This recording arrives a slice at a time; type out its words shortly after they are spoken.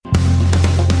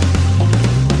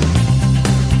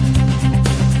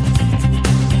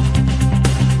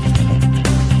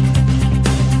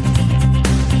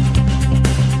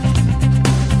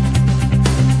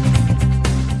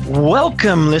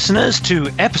Welcome, listeners, to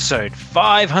episode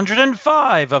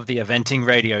 505 of the Eventing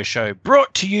Radio Show,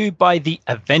 brought to you by the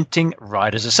Eventing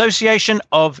Riders Association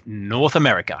of North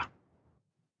America.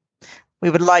 We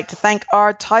would like to thank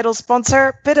our title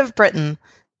sponsor, Bit of Britain.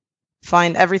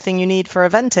 Find everything you need for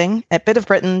eventing at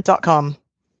bitofbritain.com.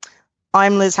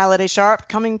 I'm Liz Halliday-Sharp,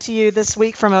 coming to you this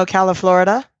week from Ocala,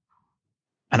 Florida.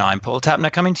 And I'm Paul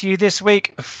Tapner, coming to you this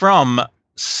week from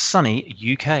sunny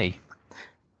UK.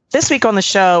 This week on the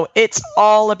show, it's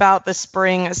all about the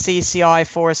spring CCI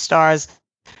 4-stars.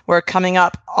 We're coming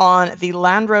up on the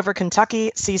Land Rover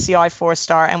Kentucky CCI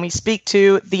 4-star, and we speak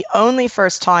to the only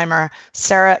first-timer,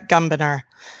 Sarah Gumbiner.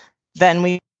 Then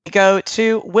we go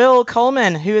to Will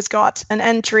Coleman, who has got an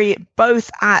entry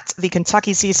both at the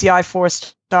Kentucky CCI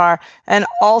 4-star and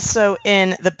also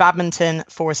in the Badminton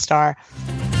 4-star.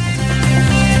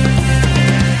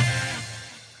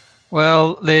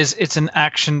 Well, Liz, it's an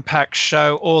action-packed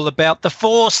show all about the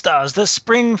 4-stars, the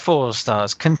spring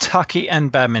 4-stars, Kentucky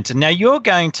and badminton. Now, you're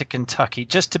going to Kentucky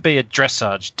just to be a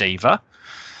dressage diva.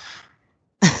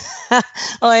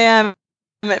 I am.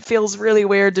 It feels really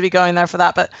weird to be going there for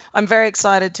that, but I'm very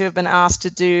excited to have been asked to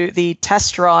do the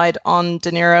test ride on De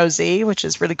Niro Z, which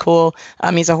is really cool.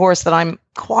 He's a horse that I'm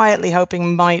quietly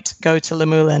hoping might go to Le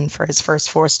Moulin for his first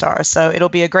 4-star. So it'll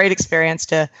be a great experience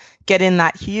to get in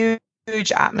that huge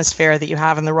atmosphere that you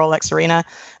have in the Rolex Arena.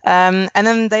 And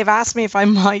then they've asked me if I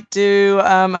might do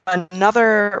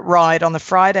another ride on the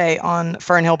Friday on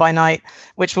Fernhill by Night,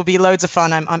 which will be loads of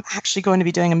fun. I'm actually going to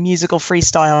be doing a musical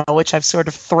freestyle, which I've sort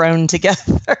of thrown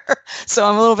together. So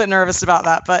I'm a little bit nervous about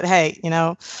that. But hey,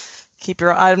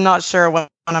 I'm not sure when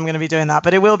I'm going to be doing that,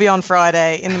 but it will be on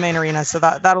Friday in the main arena. So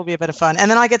that'll be a bit of fun.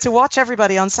 And then I get to watch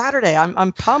everybody on Saturday.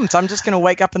 I'm pumped. I'm just going to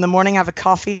wake up in the morning, have a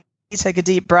coffee, take a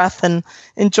deep breath and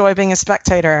enjoy being a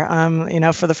spectator,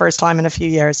 for the first time in a few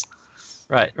years.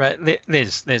 Right.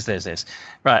 Liz.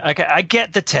 Right, okay, I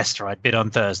get the test ride bit on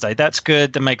Thursday. That's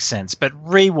good, that makes sense. But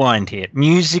rewind here.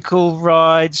 Musical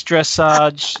rides,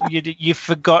 dressage, you've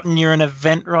forgotten you're an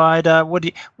event rider.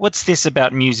 What's this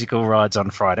about musical rides on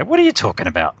Friday? What are you talking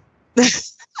about?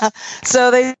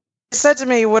 So they said to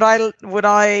me, would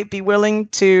I be willing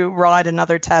to ride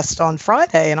another test on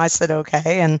Friday? And I said,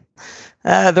 okay. And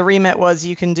the remit was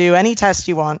you can do any test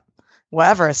you want,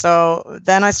 whatever. So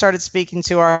then I started speaking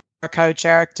to our coach,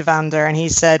 Eric Devander, and he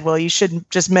said, well, you should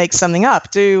just make something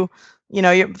up. The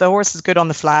horse is good on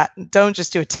the flat. Don't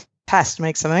just do a test,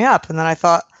 make something up. And then I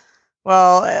thought,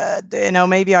 well,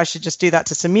 maybe I should just do that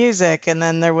to some music. And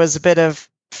then there was a bit of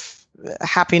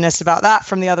happiness about that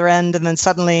from the other end. And then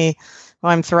suddenly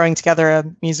I'm throwing together a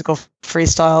musical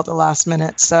freestyle at the last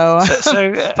minute. So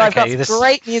I've got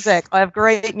great music. I have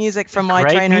great music from my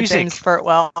trainer, James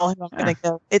Furtwell.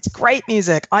 It's great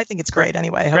music. I think it's great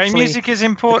anyway. Great music is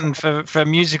important for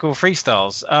musical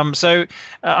freestyles. So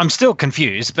I'm still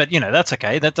confused, but that's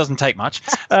okay. That doesn't take much.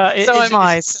 Am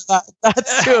I. So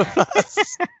that's two of us.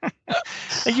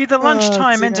 Are you the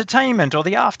lunchtime entertainment or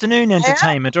the afternoon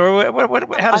entertainment, or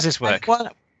how does this work?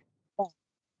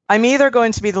 I'm either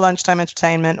going to be the lunchtime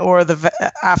entertainment or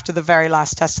after the very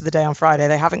last test of the day on Friday.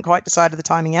 They haven't quite decided the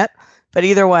timing yet, but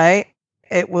either way,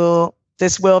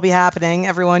 this will be happening.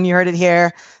 Everyone, you heard it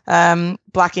here.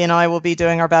 Blackie and I will be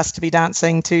doing our best to be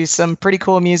dancing to some pretty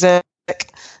cool music,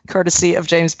 courtesy of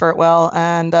James Birtwell.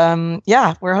 And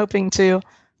we're hoping to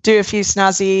do a few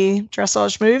snazzy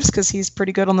dressage moves because he's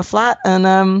pretty good on the flat,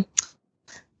 and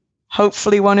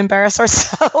hopefully won't embarrass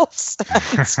ourselves.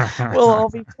 We'll all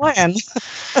be playing.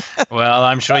 Well,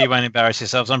 I'm sure you won't embarrass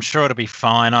yourselves. I'm sure it'll be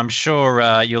fine. I'm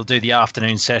sure you'll do the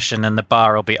afternoon session and the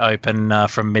bar will be open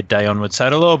from midday onwards. So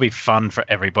it'll all be fun for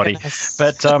everybody. Yes.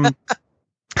 But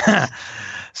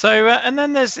and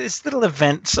then there's this little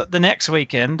event the next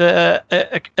weekend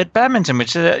at badminton,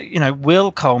 which,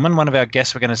 Will Coleman, one of our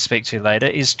guests we're going to speak to later,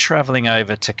 is traveling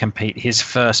over to compete his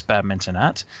first badminton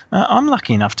at. I'm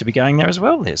lucky enough to be going there as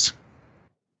well, Liz.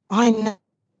 I know.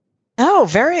 Oh,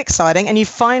 very exciting. And you've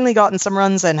finally gotten some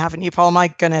runs in, haven't you, Paul? My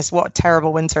goodness, what a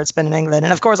terrible winter it's been in England.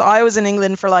 And of course, I was in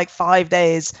England for like 5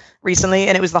 days recently,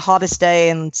 and it was the hottest day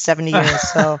in 70 years.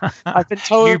 So I've been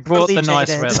totally You brought the jaded.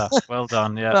 Nice weather. Well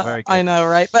done. Yeah, very good. I know,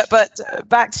 right? But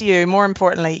back to you. More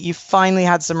importantly, you finally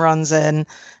had some runs in.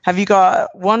 Have you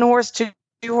got one horse, two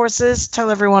horses? Tell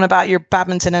everyone about your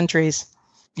badminton entries.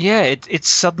 Yeah, it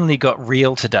suddenly got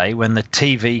real today when the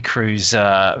TV crews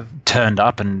turned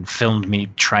up and filmed me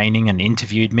training and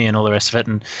interviewed me and all the rest of it.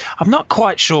 And I'm not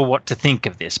quite sure what to think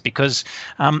of this because,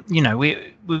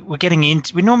 we're getting in.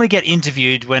 We normally get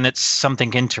interviewed when it's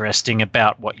something interesting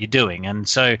about what you're doing. And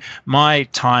so my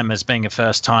time as being a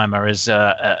first timer is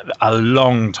a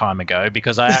long time ago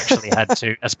because I actually had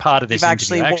to, as part of this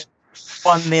interview.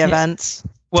 won the event.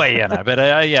 Well, yeah, no, but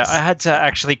yeah, I had to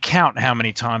actually count how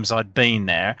many times I'd been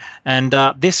there, and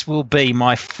this will be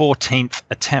my 14th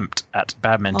attempt at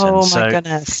badminton. Oh my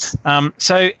goodness!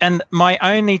 And my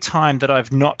only time that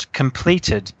I've not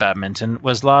completed badminton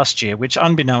was last year, which,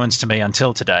 unbeknownst to me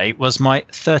until today, was my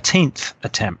 13th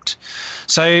attempt.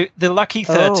 So the lucky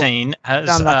 13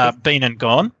 has been and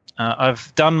gone.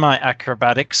 I've done my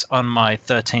acrobatics on my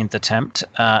 13th attempt,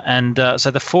 and so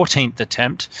the 14th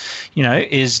attempt,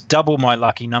 is double my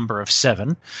lucky number of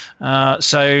 7.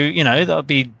 So, that'll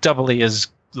be doubly as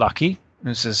lucky.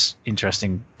 This is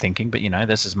interesting thinking, but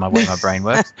this is way my brain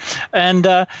works. And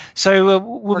so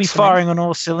we'll be firing on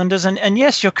all cylinders. And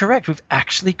yes, you're correct. We've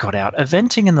actually got out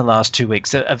eventing in the last 2 weeks.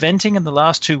 The eventing in the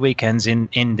last 2 weekends in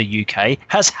the UK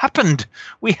has happened.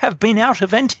 We have been out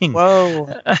eventing.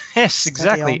 Whoa! Yes,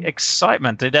 exactly.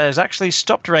 Excitement. It has actually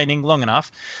stopped raining long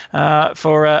enough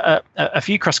for a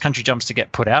few cross-country jumps to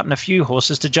get put out and a few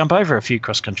horses to jump over a few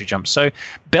cross-country jumps. So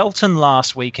Belton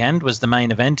last weekend was the main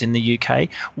event in the UK,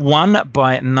 won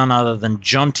by none other than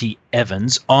Jonty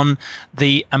Evans on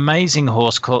the amazing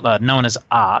horse called known as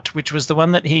Art, which was the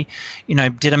one that he,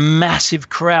 did a massive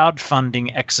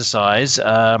crowdfunding exercise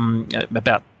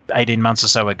about 18 months or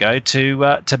so ago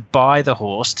to buy the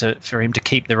horse for him to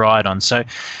keep the ride on. So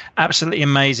absolutely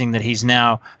amazing that he's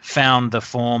now found the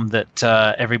form that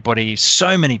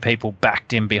so many people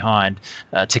backed him behind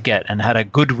to get, and had a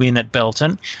good win at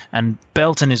Belton. And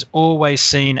Belton is always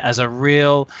seen as a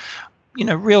real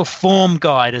form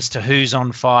guide as to who's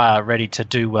on fire, ready to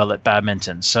do well at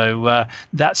badminton. So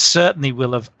that certainly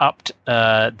will have upped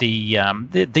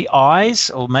the eyes,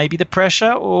 or maybe the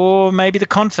pressure, or maybe the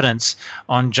confidence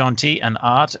on Jonty and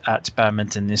Art at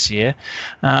badminton this year.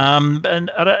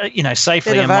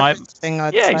 Safely in my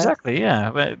exactly,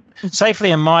 yeah. Safely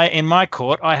in my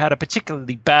court, I had a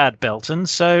particularly bad Belton,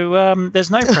 so there's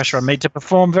no pressure on me to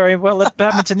perform very well at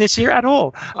badminton this year at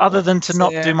all, other than to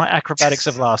not do my acrobatics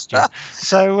of last year.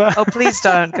 So, oh, please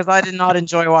don't, because I did not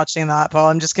enjoy watching that, Paul.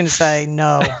 I'm just going to say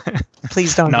no.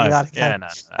 Please don't do that again.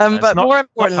 Yeah, no, but more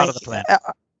importantly, part of the plan.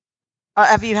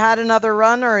 Have you had another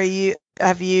run, or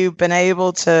have you been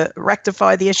able to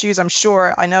rectify the issues?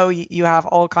 I know you have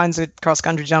all kinds of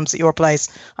cross-country jumps at your place.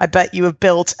 I bet you have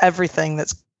built everything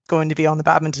that's going to be on the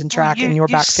badminton track in your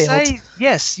backfield.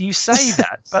 Yes, you say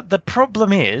that, but the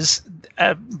problem is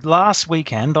last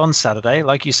weekend on Saturday,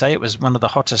 like you say, it was one of the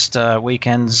hottest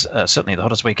weekends, certainly the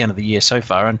hottest weekend of the year so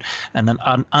far, and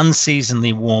an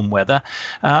unseasonably warm weather.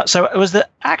 So it was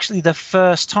actually the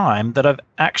first time that I've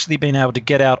actually been able to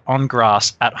get out on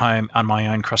grass at home on my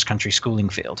own cross-country schooling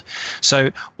field.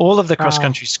 So all of the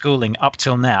cross-country schooling up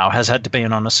till now has had to be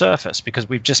on a surface because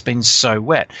we've just been so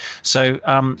wet. So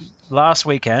last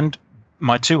weekend,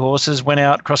 my 2 horses went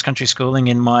out cross-country schooling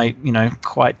in my,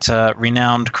 quite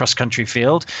renowned cross-country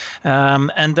field,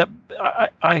 and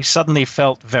I suddenly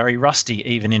felt very rusty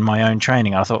even in my own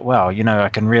training. I thought, wow, I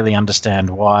can really understand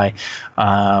why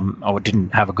I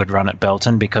didn't have a good run at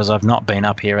Belton, because I've not been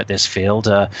up here at this field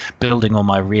building all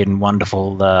my weird and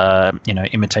wonderful,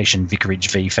 imitation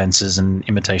Vicarage V fences and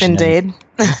imitation. Indeed.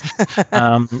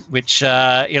 Which,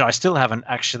 I still haven't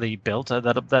actually built.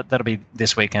 That'll be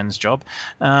this weekend's job.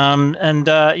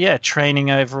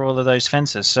 Training over all of those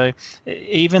fences. So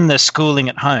even the schooling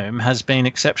at home has been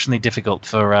exceptionally difficult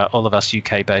for all of us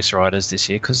UK-based riders this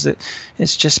year, because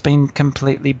it's just been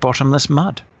completely bottomless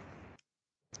mud.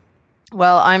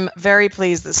 Well, I'm very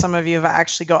pleased that some of you have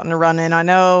actually gotten a run in. I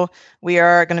know we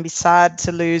are going to be sad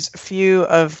to lose a few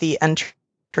of the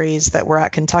entries that were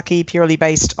at Kentucky purely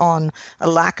based on a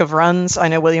lack of runs. I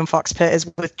know William Fox Pitt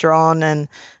is withdrawn, and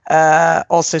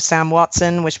also Sam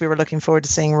Watson, which we were looking forward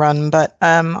to seeing run. But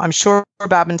I'm sure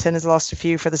badminton has lost a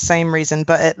few for the same reason.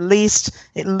 But at least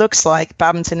it looks like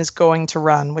badminton is going to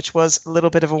run, which was a little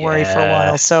bit of a worry for a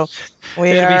while. So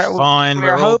we're fine.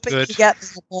 We're hoping you get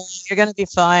the ball. You're going to be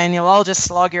fine. You'll all just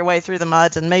slog your way through the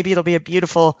mud, and maybe it'll be a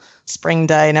beautiful spring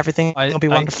day, and everything will be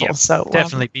wonderful. So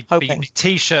definitely be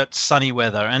t-shirt sunny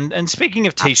weather. And speaking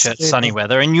of t-shirt sunny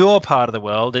weather, in your part of the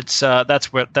world, it's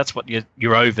that's what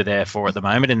you're over there for at the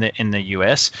moment in the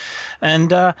US,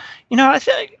 and I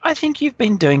think you've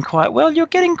been doing quite well. You're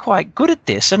getting quite good at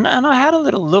this, and I had a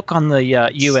little look on the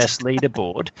US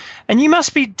leaderboard, and you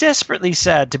must be desperately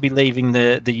sad to be leaving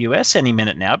the US any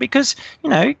minute now, because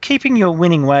keeping your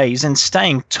winning ways and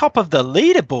staying top of the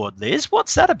leaderboard, Liz,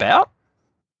 what's that about?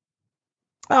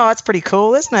 Oh, that's pretty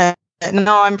cool, isn't it?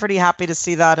 No, I'm pretty happy to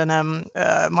see that. And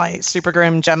my super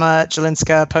grim Gemma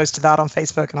Jelinska posted that on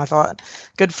Facebook, and I thought,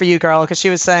 good for you, girl, because she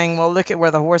was saying, well, look at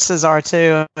where the horses are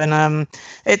too. And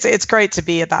it's great to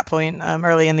be at that point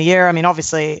early in the year. I mean,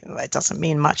 obviously, it doesn't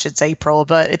mean much. It's April,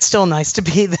 but it's still nice to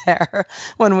be there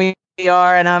when we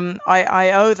are. And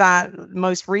I owe that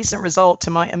most recent result to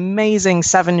my amazing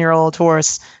 7-year-old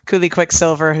horse, Cooley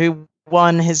Quicksilver, who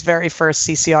won his very first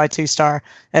CCI 2-star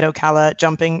at Ocala,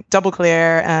 jumping double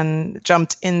clear and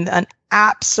jumped in an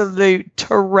absolute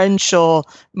torrential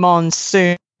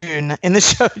monsoon in the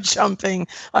show jumping.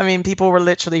 I mean, people were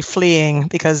literally fleeing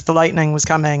because the lightning was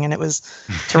coming and it was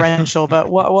torrential. But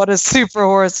what a super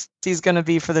horse he's going to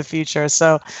be for the future.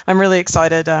 So I'm really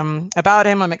excited about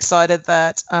him. I'm excited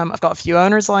that I've got a few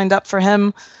owners lined up for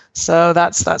him. So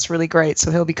that's really great.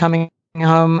 So he'll be coming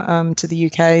home to the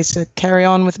UK to carry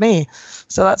on with me.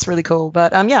 So that's really cool.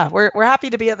 But yeah, we're happy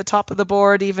to be at the top of the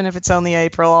board, even if it's only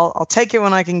April. I'll take it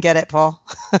when I can get it, Paul.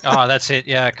 Oh, that's it.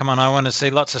 Yeah, come on. I want to see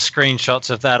lots of screenshots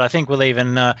of that. I think we'll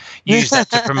even use that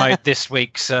to promote this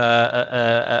week's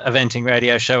eventing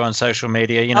radio show on social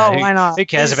media. You know, why not? Who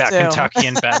cares about Kentucky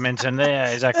and badminton?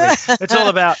 Yeah, exactly. It's all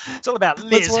about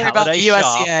Liz Halliday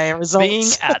Sharp being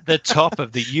at the top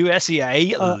of the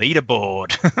USEA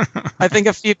leaderboard. I think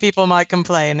a few people might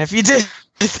complain if you did.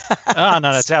 Oh,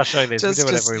 no, it's our show, Liz. We do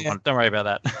whatever we want. Don't worry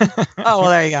about that. Oh, well,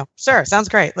 there you go. Sure, sounds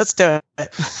great. Let's do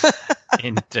it.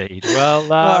 Indeed.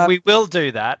 Well, we will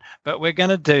do that, but we're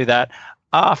going to do that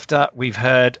after we've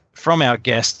heard from our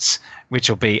guests, which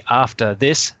will be after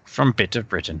this from Bit of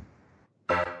Britain.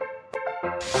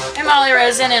 I'm Molly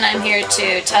Rosen, and I'm here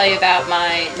to tell you about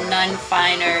my None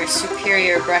Finer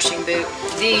Superior Brushing Boot.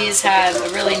 These have a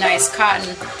really nice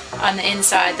cotton on the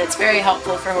inside that's very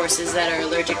helpful for horses that are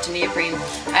allergic to neoprene.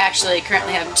 I actually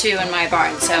currently have 2 in my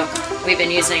barn, so we've been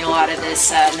using a lot of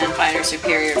this None Finer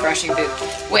Superior Brushing Boot,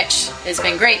 which has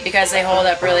been great because they hold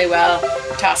up really well.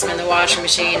 Toss them in the washing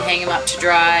machine, hang them up to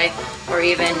dry, or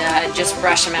even just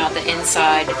brush them out the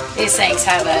inside. These things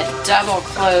have a double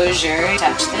closure.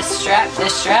 Attach this strap,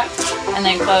 and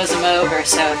then close them over,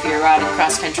 so if you're riding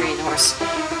cross country and the horse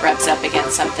rubs up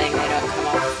against something, they don't come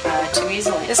off too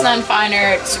easily. This None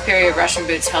Finer Superior Brushing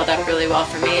Boot's held up really well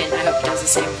for me, and I hope it does the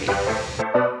same for you.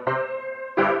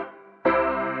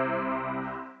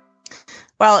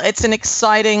 Well, it's an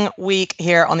exciting week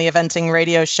here on the Eventing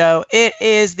Radio Show. It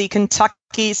is the Kentucky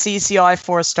CCI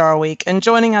 4-star week, and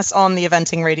joining us on the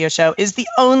Eventing Radio Show is the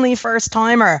only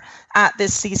first-timer at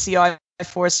this CCI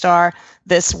 4-star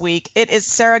this week. It is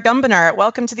Sarah Gumbener.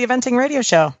 Welcome to the Eventing Radio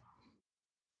Show.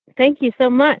 Thank you so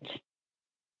much.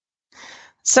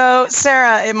 So,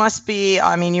 Sarah, you must be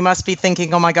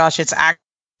thinking, oh my gosh, it's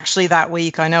actually that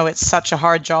week. I know it's such a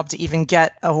hard job to even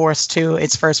get a horse to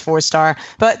its first 4-star,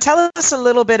 but tell us a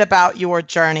little bit about your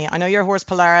journey. I know your horse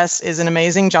Polaris is an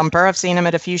amazing jumper. I've seen him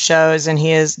at a few shows, and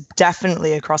he is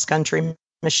definitely a cross-country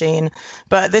machine,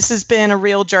 but this has been a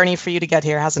real journey for you to get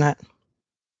here, hasn't it?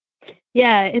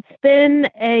 Yeah, it's been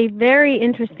a very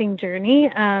interesting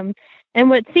journey, and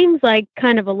what seems like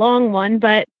kind of a long one,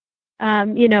 but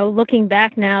looking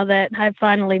back now that I've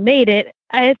finally made it,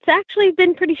 it's actually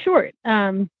been pretty short.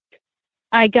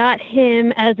 I got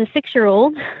him as a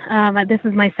 6-year-old. This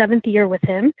is my 7th year with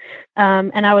him,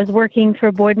 and I was working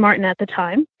for Boyd Martin at the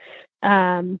time.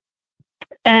 And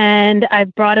I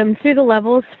brought him through the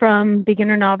levels from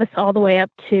beginner novice all the way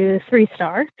up to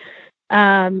 3-star.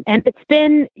 And it's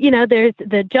been,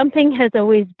 the jumping has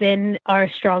always been our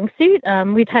strong suit.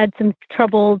 We've had some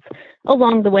troubles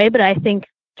along the way, but I think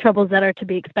troubles that are to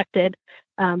be expected.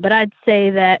 But I'd say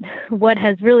that what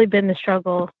has really been the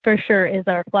struggle for sure is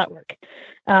our flat work.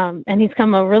 And he's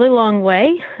come a really long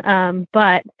way,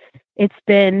 but it's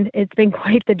been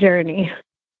quite the journey.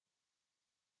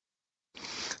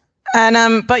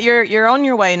 And but you're on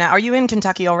your way now. Are you in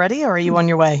Kentucky already, or are you on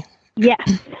your way?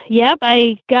 Yes. Yep.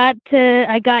 I got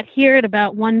here at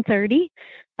about 1:30.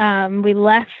 We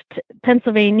left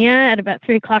Pennsylvania at about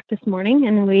 3:00 this morning,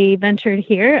 and we ventured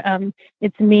here.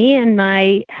 It's me and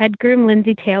my head groom,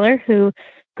 Lindsay Taylor, who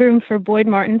groomed for Boyd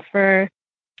Martin for,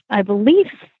 I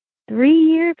believe,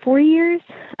 4 years.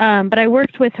 But I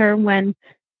worked with her when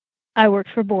I worked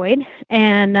for Boyd,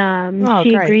 and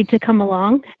she agreed to come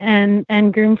along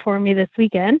and groom for me this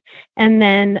weekend. And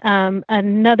then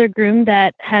another groom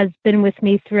that has been with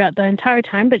me throughout the entire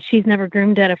time, but she's never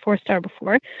groomed at a 4-star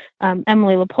before,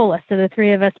 Emily Lapola. So the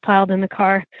 3 of us piled in the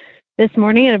car this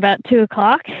morning at about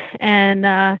 2:00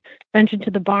 and ventured to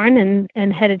the barn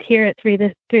and headed here at 3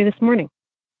 this morning.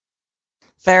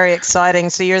 Very exciting.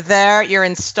 So you're there, you're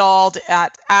installed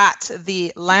at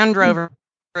the Land Rover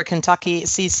Kentucky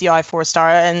CCI 4-star,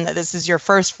 and this is your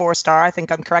first 4-star. I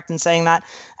think I'm correct in saying that.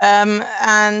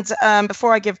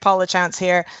 Before I give Paul a chance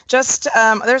here, just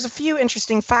there's a few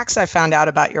interesting facts I found out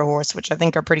about your horse, which I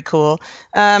think are pretty cool.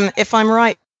 If I'm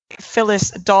right,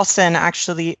 Phyllis Dawson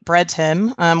actually bred him,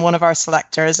 one of our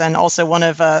selectors, and also one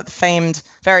of the famed,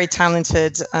 very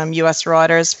talented US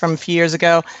riders from a few years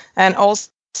ago. And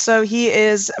also he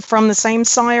is from the same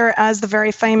sire as the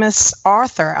very famous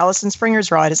Arthur, Alison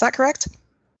Springer's ride. Is that correct?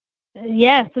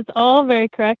 Yes, it's all very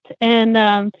correct. And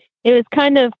it was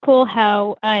kind of cool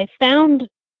how I found,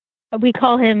 we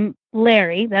call him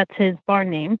Larry, that's his barn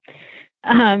name.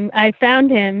 I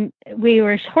found him, we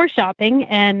were horse shopping,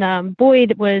 and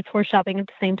Boyd was horse shopping at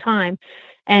the same time.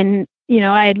 And, you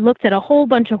know, I had looked at a whole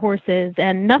bunch of horses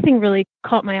and nothing really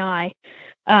caught my eye.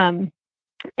 I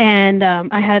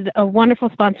had a wonderful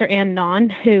sponsor, Ann Non,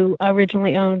 who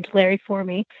originally owned Larry for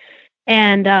me.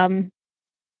 And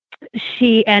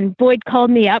Boyd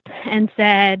called me up and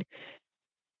said,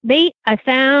 "Mate, I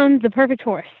found the perfect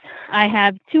horse. I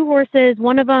have 2 horses.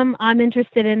 One of them I'm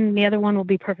interested in. The other one will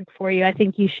be perfect for you. I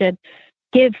think you should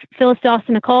give Phyllis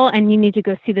Dawson a call, and you need to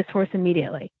go see this horse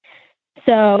immediately."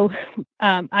 So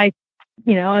I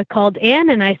called Ann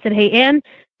and I said, "Hey, Ann,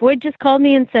 Boyd just called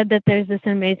me and said that there's this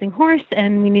amazing horse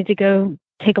and we need to go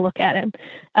take a look at him."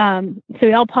 So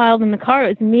we all piled in the car.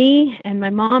 It was me and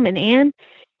my mom and Ann.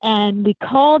 And we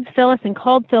called Phyllis and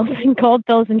called Phyllis and called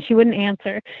Phyllis, and she wouldn't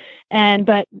answer.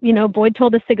 But Boyd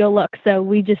told us to go look. So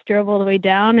we just drove all the way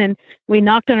down and we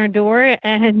knocked on her door,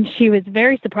 and she was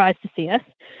very surprised to see us.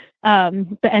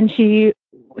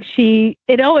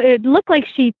 It looked like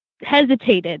she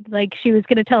hesitated, like she was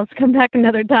going to tell us to come back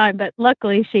another time. But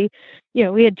luckily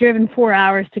we had driven 4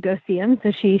 hours to go see him.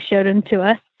 So she showed him to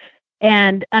us.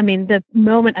 And I mean, the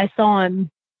moment I saw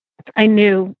him, I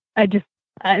knew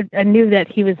that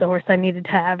he was the horse I needed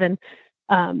to have. And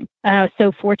I was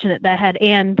so fortunate that I had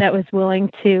Ann that was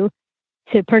willing to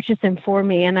purchase him for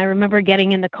me. And I remember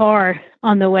getting in the car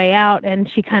on the way out, and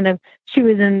she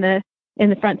was in the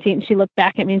front seat, and she looked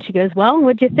back at me and she goes, "Well,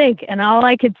 what'd you think?" And all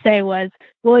I could say was,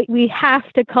 "Well, we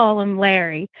have to call him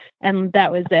Larry." And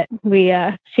that was it.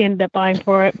 She ended up buying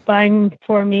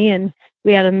for me, and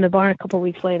we had him in the barn a couple of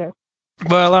weeks later.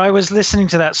 Well, I was listening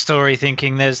to that story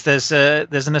thinking there's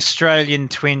an Australian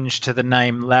twinge to the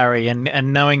name Larry,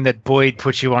 and knowing that Boyd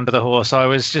put you onto the horse, I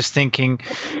was just thinking,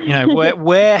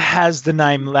 where has the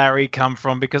name Larry come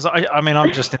from? Because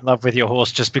I'm just in love with your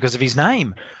horse just because of his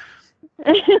name.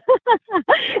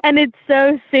 And it's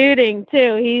so suiting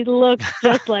too. He looks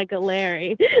just like a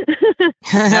Larry.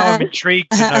 Now I'm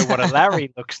intrigued to know what a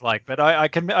Larry looks like, but I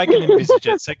can envisage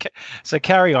it. So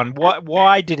carry on.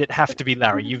 Why did it have to be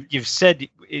Larry? You've said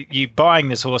you're buying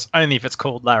this horse only if it's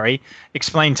called Larry.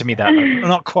 Explain to me that. I'm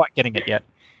not quite getting it yet.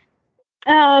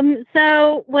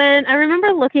 So when I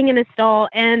remember looking in a stall,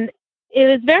 and it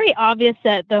was very obvious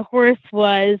that the horse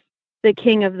was the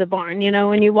king of the barn.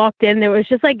 When you walked in, there was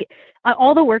just like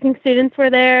all the working students were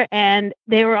there, and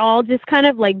they were all just kind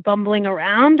of like bumbling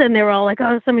around, and they were all like,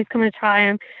 "Oh, somebody's coming to try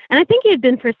him." And I think he had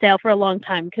been for sale for a long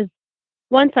time, because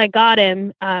once I got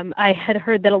him, I had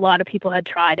heard that a lot of people had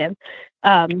tried him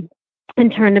and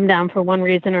turned him down for one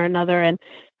reason or another. And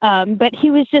but he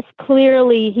was just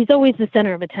he's always the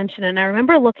center of attention. And I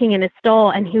remember looking in his stall,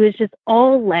 and he was just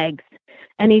all legs,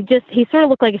 and he sort of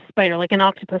looked like a spider, like an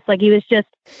octopus. Like he was just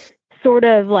sort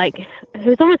of like, it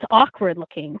was almost awkward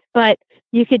looking, but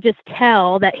you could just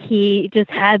tell that he just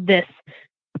had this,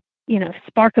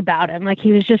 spark about him. Like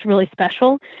he was just really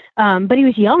special. But he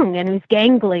was young and he was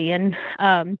gangly, and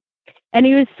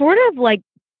he was sort of like,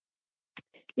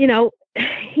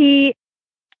 he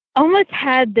almost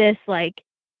had this like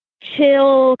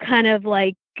chill kind of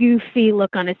like goofy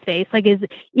look on his face. Like his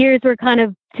ears were kind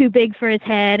of too big for his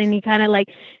head, and he kind of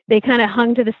like, they kind of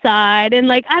hung to the side, and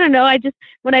like, I don't know,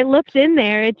 when I looked in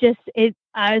there,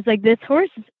 I was like, this horse,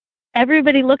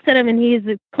 everybody looks at him and he's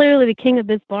clearly the king of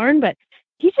this barn, but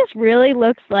he just really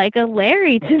looks like a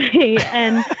Larry to me.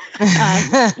 And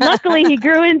luckily he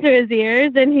grew into his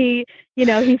ears, and he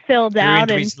filled out,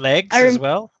 into and his legs as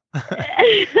well.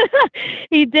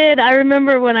 He did. I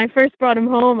remember when I first brought him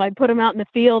home, I put him out in the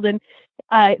field, and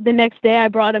the next day I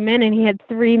brought him in, and he had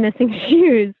 3 missing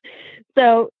shoes.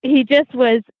 So he just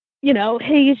was,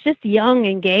 he's just young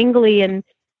and gangly, and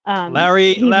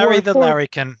Larry the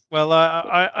Larrikin. Well,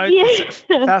 Yeah. it's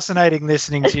fascinating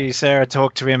listening to you, Sarah,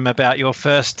 talk to him about your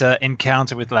first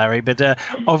encounter with Larry. But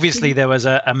obviously, there was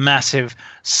a massive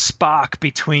spark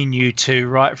between you two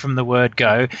right from the word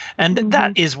go. And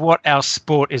that is what our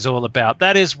sport is all about.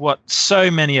 That is what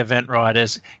so many event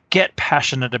riders get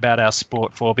passionate about our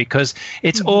sport for, because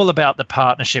it's all about the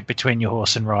partnership between your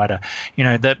horse and rider. You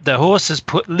know, the horses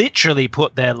literally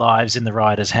put their lives in the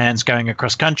rider's hands going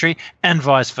across country, and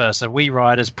vice versa. We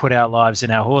riders put our lives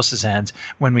in our horses' hands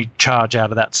when we charge out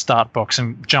of that start box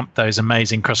and jump those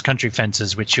amazing cross-country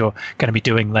fences, which you're going to be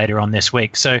doing later on this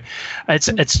week. So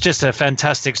it's just a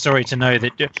fantastic story to know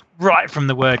that right from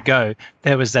the word go,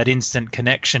 there was that instant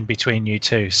connection between you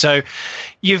two. So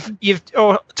you've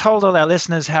told all our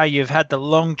listeners how you've had the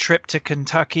long trip to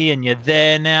Kentucky and you're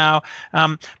there now.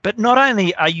 But not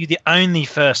only are you the only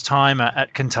first timer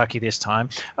at Kentucky this time,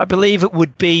 I believe it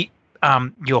would be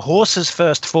your horse's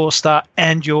first 4-star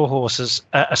and your horse's,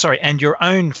 and your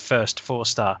own first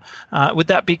 4-star. Would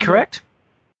that be correct?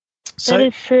 So, that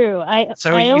is true.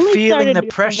 So are you feeling the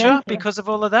pressure because of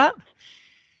all of that?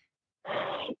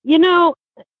 You know,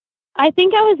 I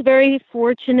think I was very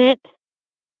fortunate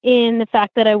in the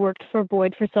fact that I worked for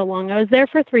Boyd for so long. I was there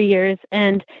for 3 years,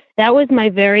 and that was my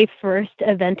very first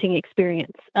eventing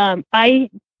experience. I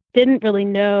didn't really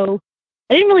know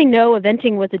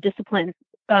eventing was a discipline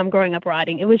growing up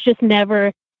riding. It was just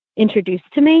never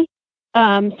introduced to me. So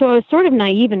I was sort of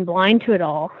naive and blind to it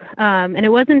all. And it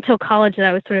wasn't until college that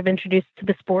I was sort of introduced to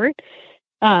the sport.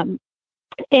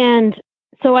 And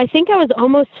so I think I was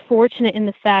almost fortunate in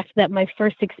the fact that my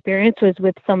first experience was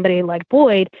with somebody like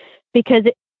Boyd, because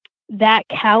that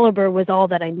caliber was all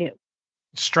that I knew.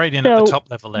 Straight in at the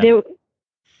top level there.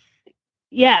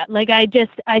 Yeah, like I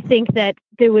think that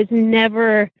there was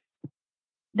never,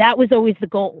 that was always the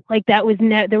goal. Like that was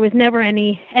there was never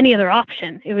any other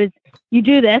option. It was, you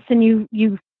do this and you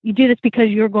do this because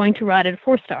you're going to ride at a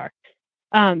 4-star.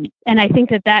 And I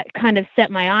think that kind of set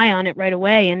my eye on it right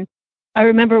away. And I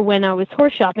remember when I was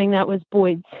horse shopping, that was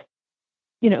Boyd's,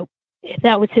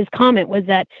 that was his comment, was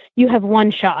that you have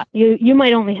one shot. You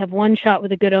might only have one shot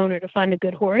with a good owner to find a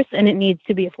good horse, and it needs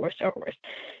to be a 4-star horse.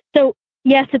 So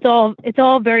yes, it's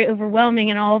all very overwhelming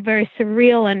and all very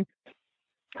surreal. And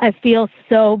I feel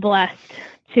so blessed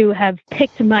to have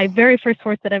picked my very first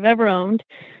horse that I've ever owned,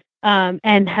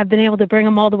 and have been able to bring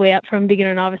him all the way up from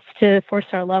beginner novice to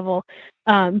 4-star level.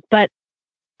 But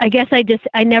I guess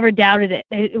I never doubted it.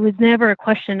 It was never a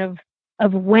question of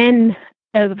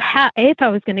how, if I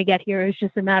was going to get here. It was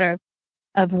just a matter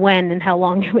of when and how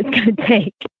long it was going to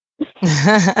take.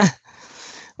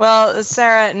 Well,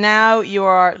 Sarah, now you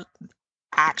are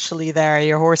actually there.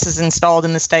 Your horse is installed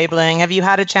in the stabling. Have you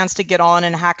had a chance to get on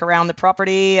and hack around the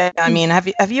property? I mean,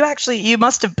 have you actually, you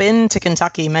must have been to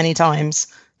Kentucky many times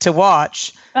to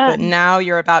watch, but now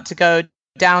you're about to go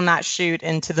down that chute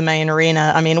into the main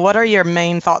arena. I mean, what are your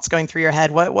main thoughts going through your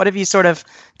head? What have you sort of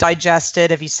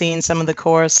digested? Have you seen some of the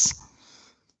course?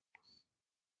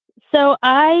 So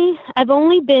I've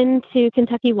only been to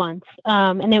Kentucky once,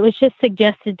 and it was just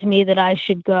suggested to me that I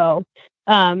should go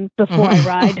before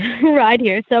I ride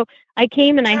here. So I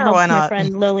came and I helped my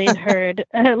friend Lillian Hurd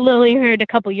a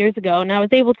couple years ago, and I was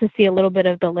able to see a little bit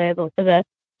of the way that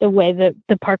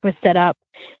the park was set up.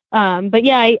 But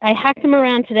yeah, I hacked him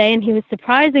around today, and he was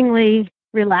surprisingly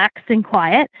relaxed and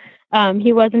quiet.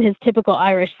 He wasn't his typical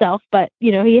Irish self, but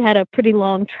he had a pretty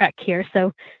long trek here,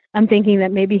 so I'm thinking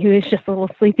that maybe he was just a little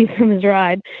sleepy from his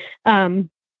ride.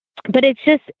 But it's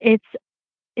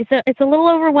a little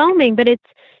overwhelming, but it's,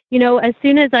 as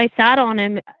soon as I sat on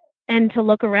him and to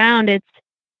look around,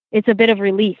 it's a bit of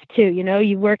relief too.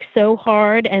 You work so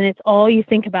hard, and it's all you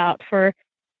think about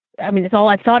it's all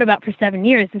I've thought about for 7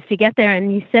 years, is to get there,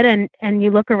 and you sit and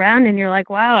you look around and you're like,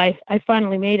 wow, I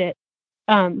finally made it.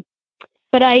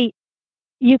 But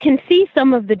you can see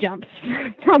some of the jumps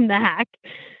from the hack.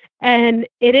 And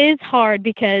it is hard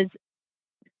because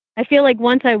I feel like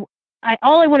once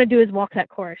all I want to do is walk that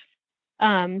course.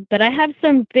 But I have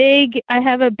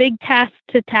a big task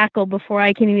to tackle before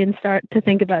I can even start to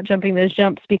think about jumping those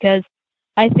jumps, because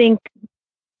I think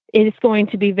it's going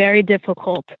to be very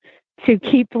difficult to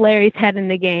keep Larry's head in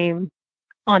the game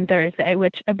on Thursday,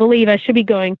 which I believe I should be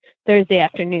going Thursday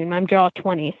afternoon. I'm draw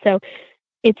 20. So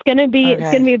it's going to be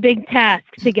a big task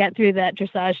to get through that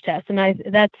dressage test, and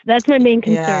that's my main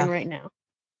concern right now.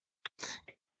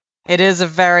 It is a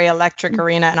very electric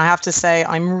arena, and I have to say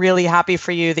I'm really happy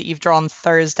for you that you've drawn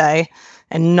Thursday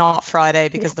and not Friday,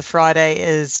 because the Friday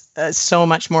is so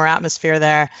much more atmosphere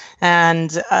there,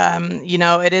 and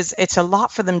it's a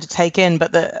lot for them to take in.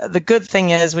 But the good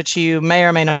thing is, which you may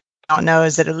or may not not know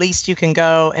is that at least you can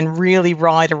go and really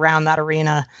ride around that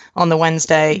arena on the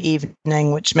Wednesday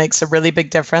evening, which makes a really big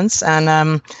difference. And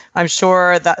I'm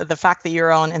sure that the fact that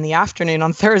you're on in the afternoon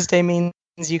on Thursday means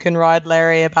you can ride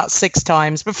Larry about 6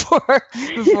 times before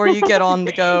you get on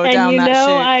to go and down that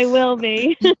chute. I will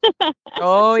be.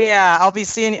 Oh yeah, I'll be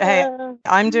seeing you. Hey,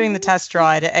 I'm doing the test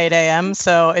ride at 8 a.m.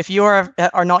 So if you are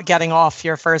not getting off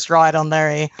your first ride on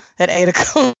Larry at 8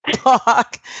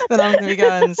 o'clock, then I'm going to be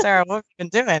going, Sarah, what have you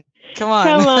been doing? Come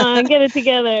on, get it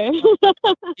together.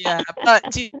 Yeah,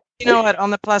 but do you know what? On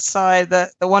the plus side,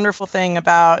 the wonderful thing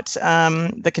about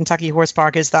the Kentucky Horse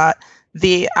Park is that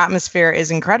the atmosphere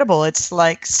is incredible. It's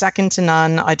like second to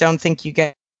none. I don't think you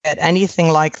get anything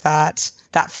like that.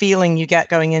 That feeling you get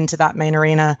going into that main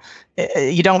arena,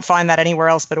 you don't find that anywhere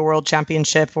else but a World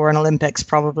Championship or an Olympics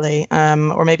probably,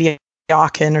 or maybe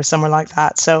Aachen or somewhere like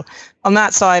that. So on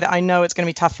that side, I know it's going to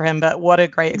be tough for him, but what a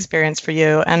great experience for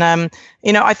you. And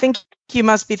I think you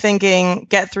must be thinking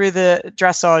get through the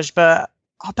dressage, but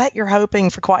I'll bet you're hoping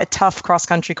for quite a tough cross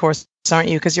country course, aren't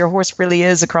you? Because your horse really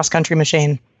is a cross country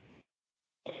machine.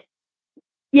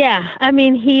 Yeah, I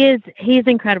mean, he's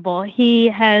incredible.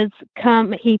 He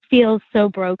feels so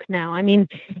broke now. I mean,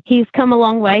 he's come a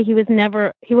long way. He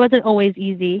wasn't always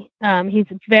easy. He's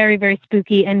very, very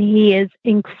spooky, and he is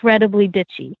incredibly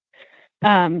ditchy.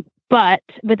 But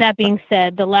with that being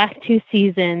said, the last 2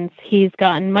 seasons, he's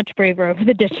gotten much braver over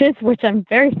the ditches, which I'm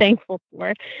very thankful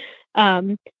for.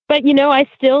 But, I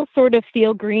still sort of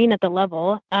feel green at the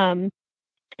level.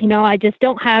 I just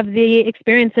don't have the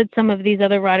experience that some of these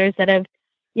other riders that have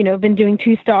been doing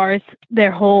 2 stars their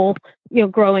whole,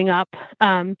 growing up.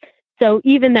 So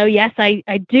even though, yes, I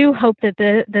do hope that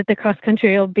the cross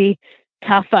country will be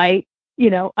tough, I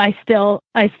still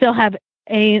have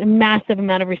a massive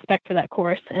amount of respect for that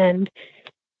course. And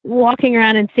walking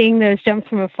around and seeing those jumps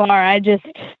from afar, I just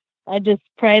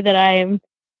pray that I am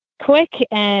quick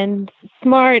and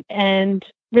smart and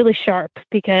really sharp,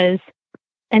 because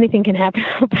anything can happen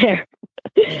out there.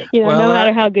 No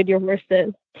matter how good your horse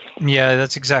is. Yeah,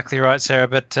 that's exactly right, Sarah.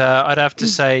 But I'd have to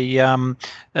say,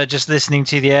 just listening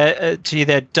to you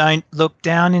there, don't look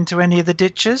down into any of the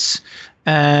ditches,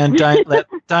 and don't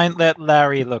let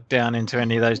Larry look down into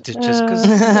any of those ditches, because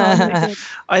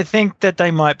I think that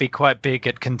they might be quite big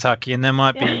at Kentucky, and there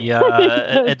might be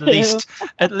at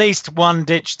least one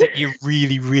ditch that you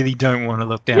really, really don't want to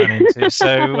look down into.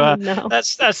 So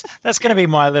that's going to be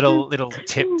my little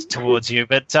tip towards you.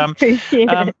 But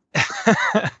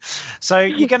so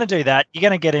you're going to do that. You're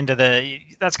going to get into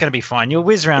that's going to be fine. You'll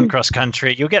whiz around cross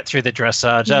country. You'll get through the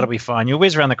dressage. That'll be fine. You'll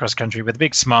whiz around the cross country with a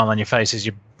big smile on your face as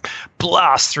you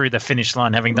blast through the finish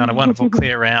line, having done a wonderful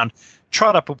clear round.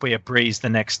 Trot up will be a breeze the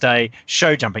next day.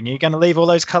 Show jumping. Are you going to leave all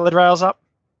those coloured rails up?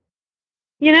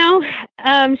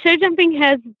 Show jumping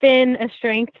has been a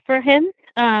strength for him.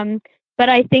 But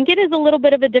I think it is a little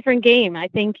bit of a different game. I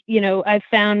think, I've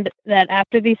found that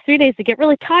after these 3 days, they get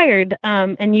really tired,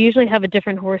 and you usually have a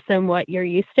different horse than what you're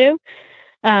used to.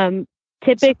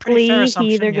 Typically,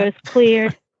 he either goes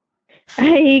clear,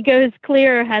 he goes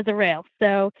clear or has a rail.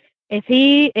 So if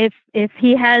he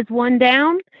has one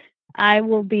down, I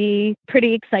will be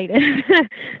pretty excited. But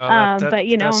I'm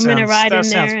going to ride in there. That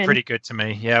sounds pretty good to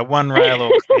me. Yeah, one rail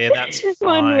or clear, that's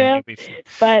fine. One rail.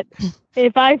 But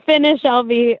if I finish at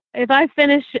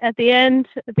the end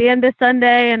of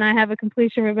Sunday and I have a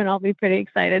completion ribbon, I'll be pretty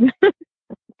excited.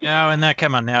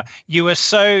 Come on now. You were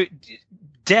so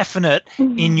definite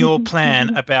in your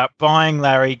plan about buying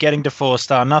Larry, getting to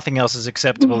 4-star, nothing else is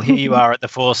acceptable. Here you are at the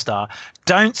 4-star.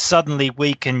 Don't suddenly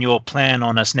weaken your plan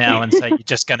on us now and say you're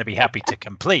just going to be happy to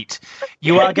complete.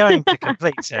 You are going to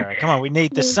complete, Sarah. Come on, we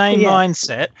need the same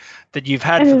mindset that you've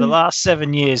had for the last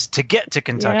 7 years to get to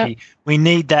Kentucky. Yeah. We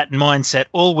need that mindset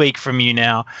all week from you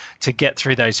now to get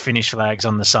through those finish flags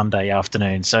on the Sunday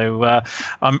afternoon. So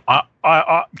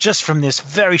I just from this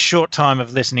very short time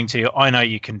of listening to you, I know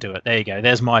you can do it. There you go.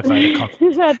 There's my vote of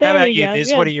confidence. How about you,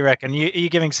 Liz? What do you reckon? Are you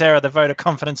giving Sarah the vote of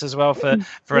confidence as well for an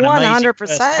 100%. Amazing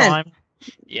first time?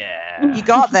 Yeah. You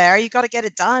got there. You got to get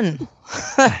it done.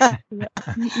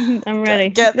 I'm ready.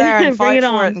 Get there and fight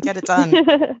for it and get it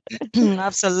done.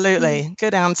 Absolutely.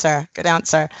 Good answer.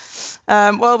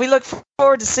 Well, we look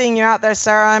forward to seeing you out there,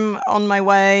 Sarah. I'm on my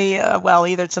way,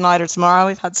 either tonight or tomorrow.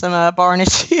 We've had some barn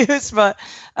issues, but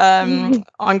I'm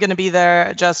going to be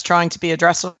there just trying to be a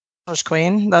dressage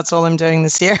queen. That's all I'm doing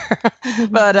this year.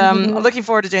 But I'm looking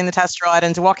forward to doing the test ride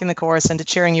and to walking the course and to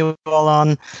cheering you all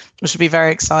on, which will be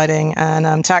very exciting.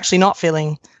 And to actually not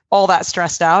feeling all that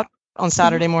stressed out on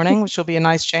Saturday morning, which will be a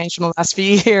nice change from the last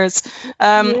few years.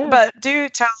 But do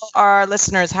tell our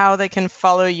listeners how they can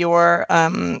follow your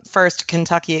first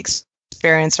Kentucky experience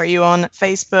experience? Are you on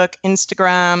Facebook,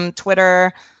 Instagram,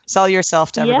 Twitter? Sell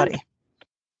yourself to everybody. Yep.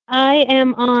 I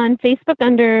am on Facebook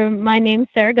under my name,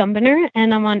 Sarah Gumbiner,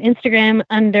 and I'm on Instagram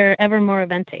under Evermore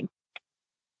Eventing.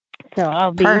 So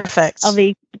I'll be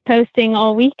posting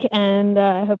all week, and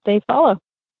I hope they follow.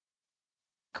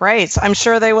 Great. I'm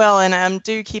sure they will. And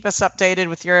do keep us updated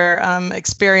with your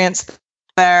experience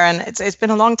there. And it's been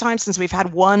a long time since we've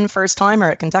had one first timer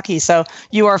at Kentucky. So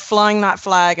you are flying that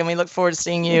flag, and we look forward to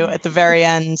seeing you at the very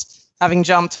end, having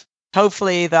jumped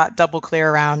hopefully that double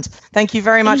clear round. Thank you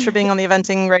very much for being on the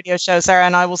Eventing Radio Show, Sarah,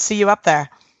 and I will see you up there.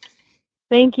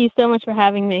 Thank you so much for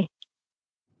having me.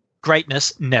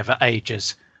 Greatness never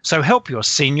ages. So help your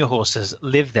senior horses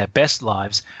live their best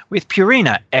lives with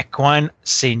Purina Equine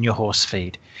Senior Horse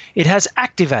Feed. It has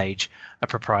Active Age, a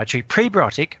proprietary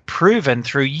prebiotic proven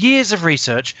through years of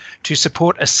research to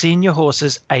support a senior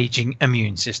horse's aging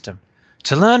immune system.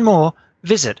 To learn more,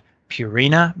 visit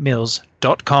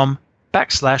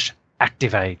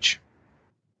purinamills.com/ActiveAge.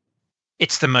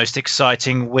 It's the most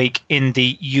exciting week in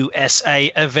the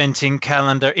USA eventing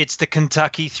calendar. It's the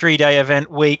Kentucky 3-day event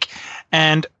week,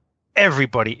 and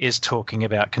everybody is talking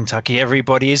about Kentucky.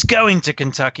 Everybody is going to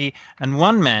Kentucky. And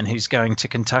one man who's going to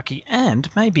Kentucky,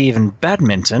 and maybe even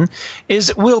badminton,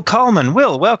 is Will Coleman.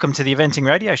 Will, welcome to the Eventing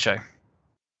Radio Show.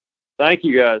 Thank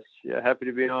you, guys. Yeah, happy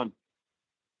to be on.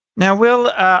 Now, Will,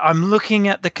 I'm looking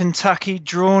at the Kentucky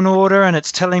drawn order, and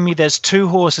it's telling me there's 2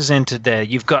 horses entered there.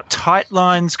 You've got Tight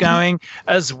Lines going,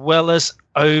 as well as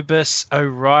Obus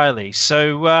O'Reilly.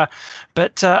 So,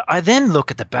 but I then look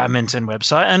at the badminton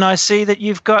website, and I see that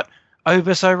you've got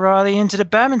Obus O'Reilly into the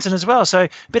badminton as well. So a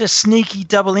bit of sneaky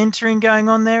double entering going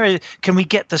on there. Can we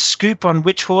get the scoop on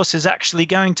which horse is actually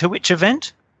going to which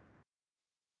event?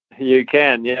 You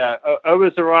can, yeah.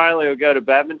 Obus O'Reilly will go to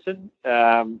badminton,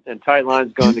 and Tight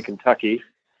Lines going to Kentucky.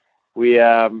 We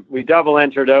double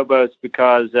entered Obus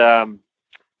because the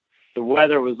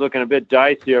weather was looking a bit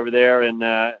dicey over there in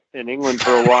England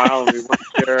for a while, and we weren't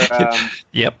sure.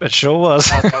 Yep, it sure was.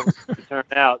 How that was going to turn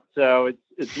out. So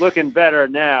it's looking better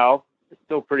now. It's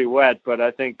still pretty wet, but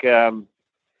I think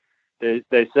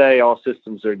they say all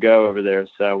systems are go over there.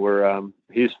 So we're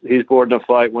he's boarding a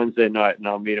flight Wednesday night, and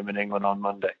I'll meet him in England on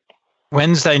Monday.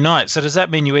 Wednesday night. So does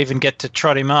that mean you even get to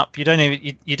trot him up? You don't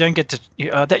even you don't get to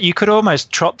that. You could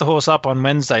almost trot the horse up on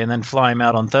Wednesday and then fly him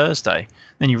out on Thursday.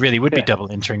 Then you really would be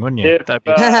double entering, wouldn't you?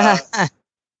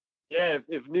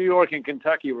 If New York and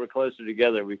Kentucky were closer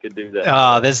together, we could do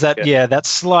that. There's that. Yeah, that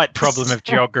slight problem of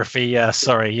geography.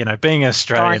 Sorry, being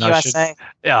Australian, I should.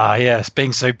 Yes,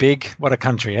 being so big. What a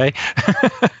country, eh?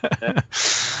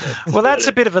 Well, that's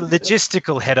a bit of a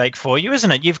logistical headache for you,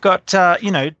 isn't it? You've got,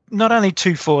 not only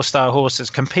 2 4-star horses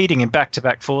competing in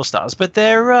back-to-back 4-stars, but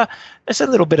there's a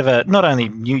little bit of a, not only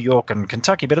New York and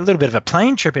Kentucky, but a little bit of a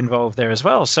plane trip involved there as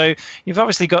well. So you've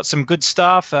obviously got some good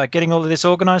staff getting all of this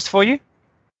organised for you.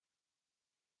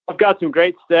 I've got some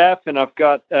great staff, and I've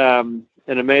got an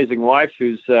amazing wife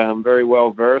who's very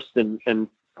well versed in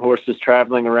horses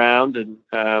traveling around. And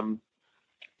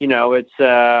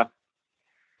it's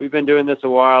we've been doing this a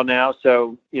while now,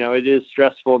 so it is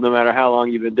stressful no matter how long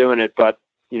you've been doing it. But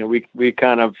we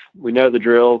know the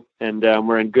drill, and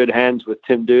we're in good hands with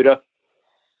Tim Duda.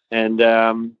 And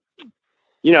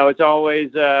it's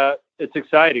always it's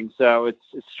exciting. So it's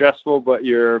stressful, but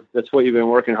that's what you've been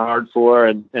working hard for.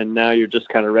 And now you're just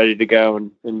kind of ready to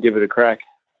go and give it a crack.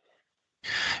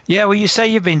 Yeah. Well, you say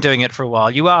you've been doing it for a while.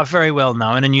 You are very well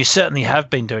known, and you certainly have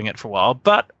been doing it for a while,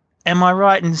 but am I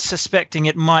right in suspecting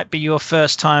it might be your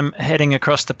first time heading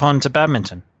across the pond to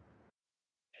badminton?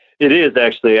 It is,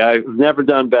 actually. I've never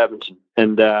done badminton,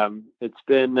 and it's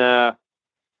been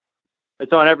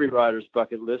it's on every rider's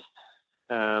bucket list.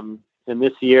 And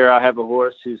this year I have a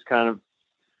horse who's kind of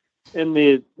in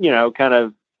the, kind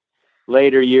of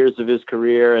later years of his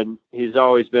career, and he's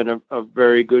always been a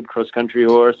very good cross-country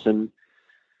horse. And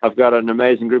I've got an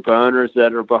amazing group of owners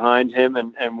that are behind him,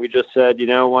 and we just said,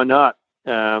 why not?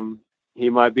 He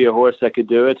might be a horse that could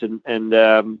do it.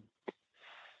 And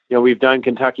we've done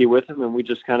Kentucky with him, and we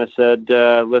just kind of said,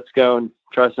 let's go and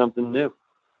try something new.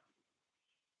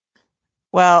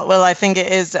 Well, I think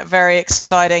it is very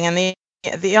exciting. And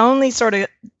the only sort of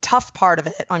tough part of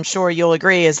it, I'm sure you'll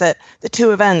agree, is that the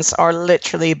 2 events are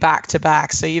literally back to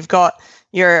back. So you've got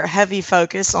your heavy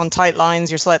focus on Tight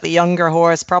Lines, your slightly younger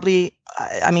horse, probably,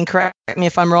 correct me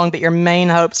if I'm wrong, but your main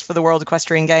hopes for the World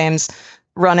Equestrian Games,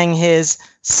 running his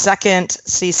second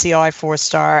CCI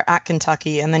 4-star at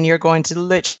Kentucky, and then you're going to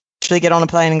literally get on a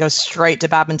plane and go straight to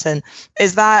badminton.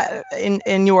 Is that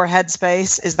in your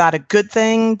headspace? Is that a good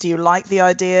thing? Do you like the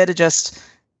idea to just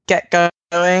get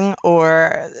going,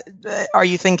 or are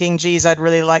you thinking, geez, I'd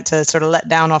really like to sort of let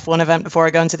down off one event before I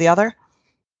go into the other?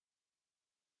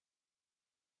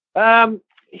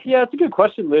 Yeah, it's a good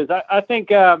question, Liz. I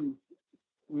think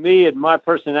me and my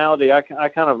personality, I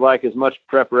kind of like as much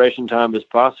preparation time as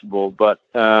possible, but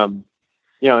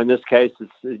you know, in this case,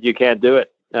 you can't do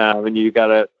it, and you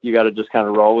gotta just kind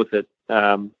of roll with it.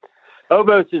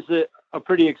 Obos is a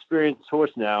pretty experienced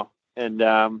horse now, and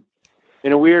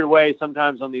in a weird way,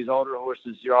 sometimes on these older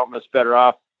horses, you're almost better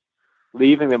off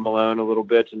leaving them alone a little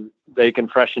bit, and they can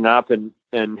freshen up, and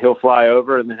he'll fly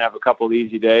over and then have a couple of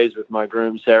easy days with my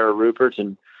groom, Sarah Rupert,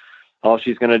 and all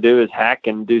she's going to do is hack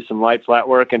and do some light flat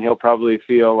work, and he'll probably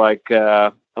feel like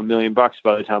 $1 million by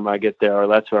the time I get there, or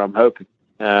that's what I'm hoping.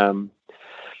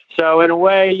 So in a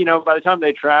way, you know, by the time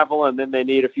they travel and then they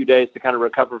need a few days to kind of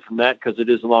recover from that, because it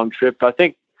is a long trip, I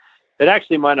think it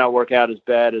actually might not work out as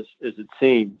bad as it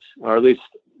seems, or at least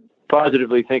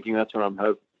positively thinking that's what I'm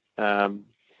hoping.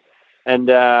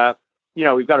 You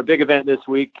know, we've got a big event this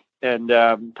week, and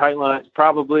Tight Lines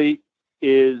probably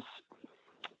is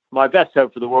my best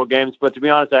hope for the World Games. But to be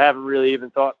honest, I haven't really even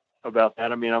thought about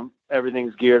that. I mean,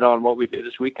 everything's geared on what we do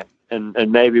this weekend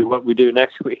and maybe what we do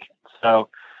next week. So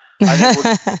I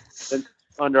think we're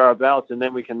under our belts, and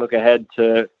then we can look ahead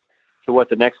to what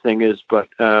the next thing is. But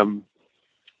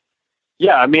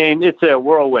yeah, I mean, it's a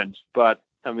whirlwind, but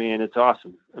I mean, it's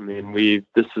awesome. I mean,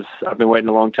 I've been waiting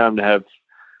a long time to have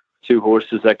two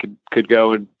horses that could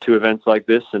go in two events like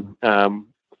this. And,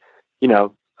 you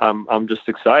know, I'm just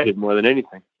excited more than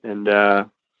anything, and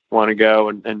want to go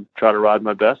and try to ride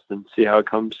my best and see how it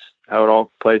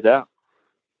all plays out.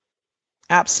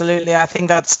 Absolutely. I think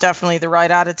that's definitely the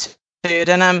right attitude.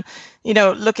 And, you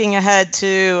know, looking ahead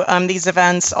to these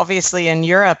events, obviously in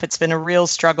Europe, it's been a real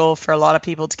struggle for a lot of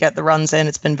people to get the runs in.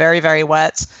 It's been very, very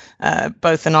wet,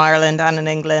 both in Ireland and in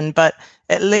England. But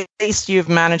at least you've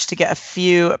managed to get a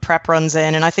few prep runs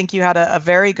in. And I think you had a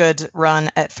very good run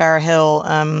at Fairhill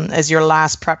as your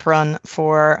last prep run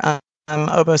for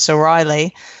Obos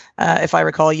O'Reilly. If I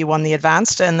recall, you won the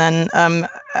advanced. And then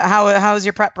how has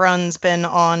your prep runs been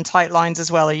on Tight Lines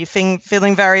as well? Are you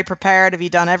feeling very prepared? Have you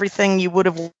done everything you would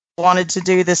have wanted to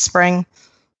do this spring?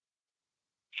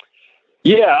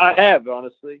 Yeah, I have,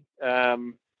 honestly.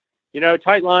 You know,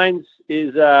 Tight Lines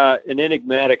is an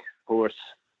enigmatic horse,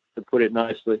 to put it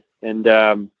nicely.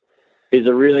 And he's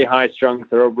a really high-strung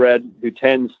thoroughbred who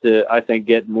tends to, I think,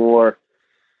 get more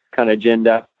kind of ginned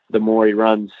up the more he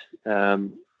runs.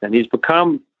 And he's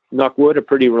become, knock wood, a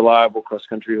pretty reliable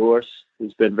cross-country horse.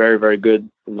 He's been very, very good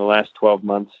in the last 12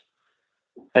 months.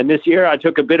 And this year I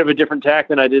took a bit of a different tack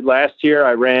than I did last year.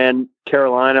 I ran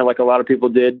Carolina like a lot of people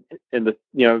did in the,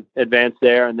 you know, advance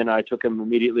there. And then I took him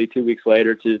immediately 2 weeks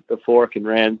later to the Fork and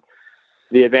ran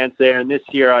the advance there. And this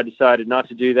year I decided not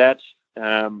to do that.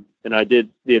 And I did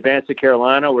the advance at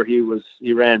Carolina, where he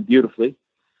ran beautifully.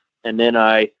 And then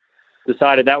I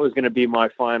decided that was going to be my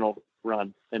final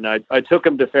run. And I took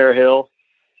him to Fairhill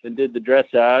and did the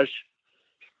dressage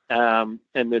and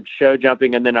the show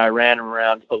jumping, and then I ran him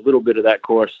around a little bit of that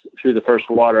course through the first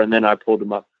water, and then I pulled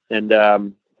him up. And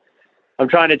I'm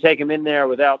trying to take him in there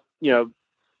without him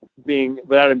being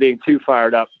too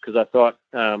fired up, because I thought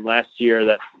last year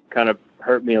that kind of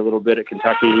hurt me a little bit at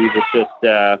Kentucky.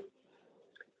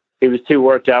 He was too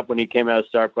worked up when he came out of the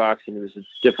start box, and it was a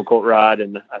difficult ride,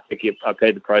 and I think I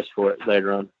paid the price for it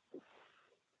later on.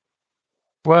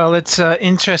 Well, it's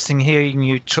interesting hearing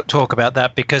you talk about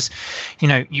that, because, you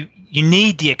know, you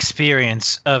need the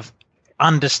experience of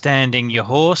understanding your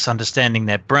horse, understanding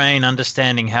their brain,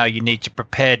 understanding how you need to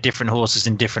prepare different horses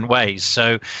in different ways.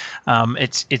 So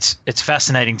it's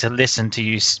fascinating to listen to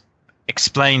you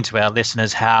explain to our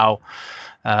listeners how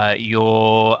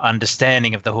your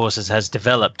understanding of the horses has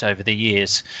developed over the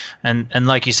years, and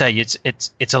like you say,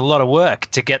 it's a lot of work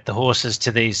to get the horses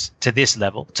to this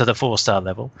level, to the 4-star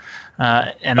level,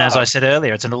 and as I said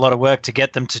earlier, it's a lot of work to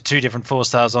get them to 2 different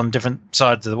 4-stars on different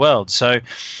sides of the world. So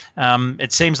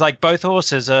it seems like both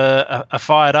horses are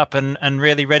fired up and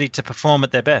really ready to perform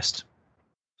at their best.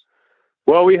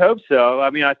 Well, we hope so.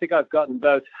 I mean, I think I've gotten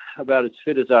both about as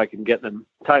fit as I can get them.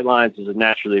 Tight Lines is a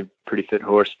naturally pretty fit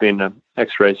horse, being an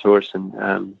X-race horse, and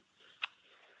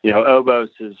Obos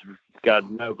has got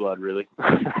no blood really,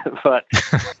 but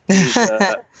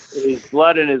his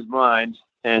blood in his mind,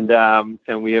 and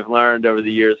we have learned over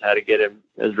the years how to get him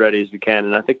as ready as we can,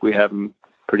 and I think we have him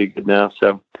pretty good now.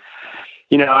 So,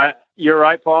 you're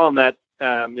right, Paul, in that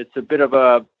it's a bit of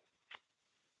a,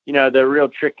 the real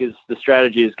trick is the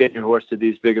strategy is getting your horse to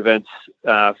these big events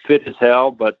fit as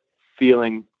hell, but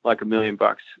feeling like $1 million,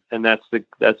 and that's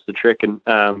the trick. And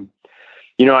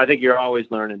I think you're always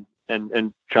learning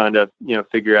and trying to,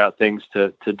 figure out things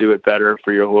to do it better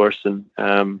for your horse. And,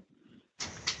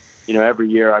 every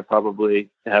year I probably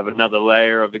have another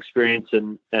layer of experience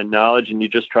and knowledge, and you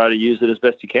just try to use it as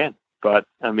best you can. But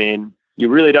I mean, you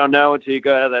really don't know until you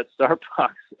go out of that start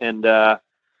box. And,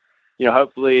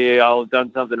 hopefully I'll have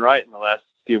done something right in the last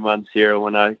few months here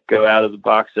when I go out of the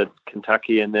box at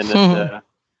Kentucky and then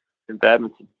in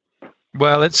Badminton.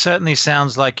 Well, it certainly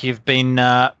sounds like you've been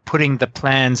putting the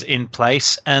plans in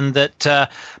place, and that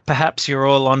perhaps you're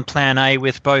all on plan A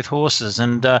with both horses.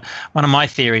 And one of my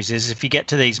theories is if you get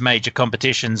to these major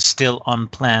competitions still on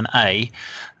plan A,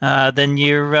 then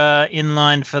you're in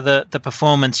line for the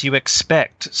performance you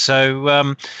expect.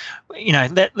 So,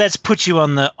 let's put you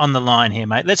on the line here,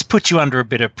 mate. Let's put you under a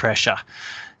bit of pressure.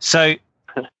 So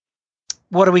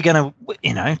what are we going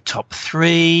to, top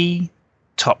 3,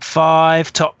 top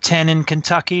 5, top 10 in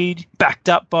Kentucky, backed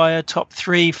up by a top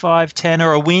 3, 5, 10,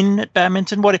 or a win at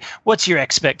Badminton? What's your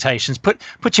expectations?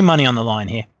 Put your money on the line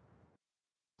here.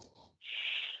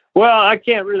 Well, I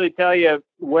can't really tell you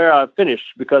where I finish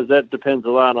because that depends a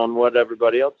lot on what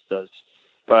everybody else does.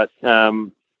 But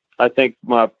I think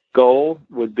my goal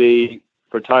would be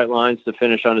for Tight Lines to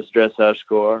finish on his dressage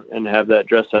score and have that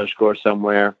dressage score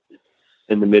somewhere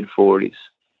in the mid-40s.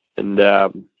 And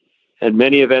at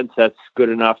many events, that's good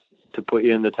enough to put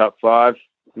you in the top 5.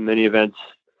 And many events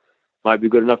might be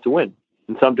good enough to win.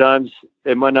 And sometimes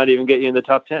it might not even get you in the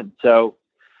top 10. So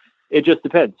it just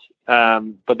depends.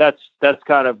 But that's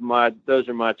kind of those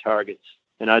are my targets.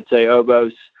 And I'd say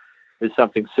Obos is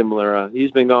something similar.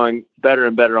 He's been going better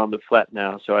and better on the flat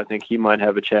now. So I think he might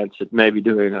have a chance at maybe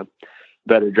doing a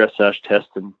better dressage test.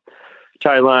 And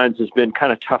Tight Lines has been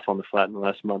kind of tough on the flat in the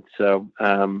last month. So,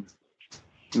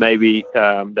 maybe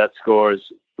that score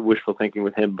is wishful thinking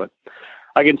with him, but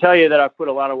I can tell you that I've put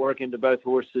a lot of work into both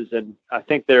horses, and I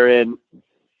think they're in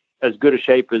as good a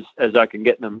shape as I can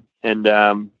get them. And,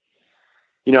 a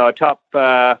top,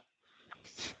 I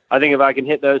think if I can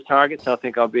hit those targets, I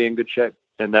think I'll be in good shape.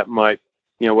 And that might,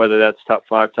 whether that's top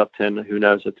 5, top 10, who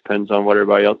knows? It depends on what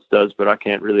everybody else does, but I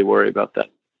can't really worry about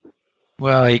that.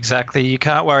 Well, exactly. You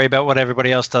can't worry about what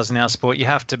everybody else does in our sport. You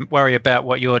have to worry about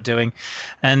what you're doing.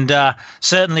 And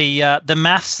certainly the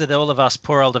maths that all of us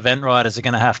poor old event riders are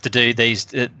going to have to do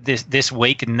this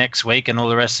week and next week and all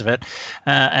the rest of it,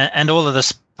 and all of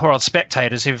the poor old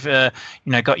spectators who've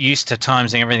got used to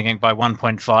timesing everything by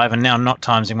 1.5 and now not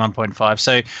timesing 1.5.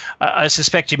 So I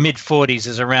suspect your mid-40s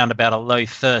is around about a low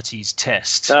 30s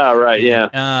test. Oh, right, yeah.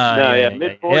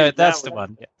 Mid-40s. Yeah, that's the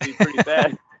one. Be pretty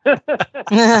bad.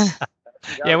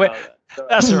 Yeah,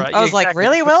 that's all right. I was like,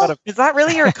 really, Will? Is that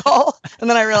really your goal? And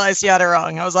then I realized you had it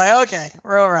wrong. I was like, okay,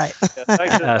 we're all right.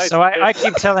 So I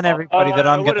keep telling everybody that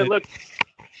I'm going to...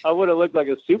 I would have looked like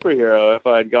a superhero if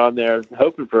I had gone there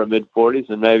hoping for a mid-40s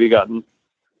and maybe gotten,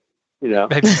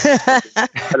 Maybe.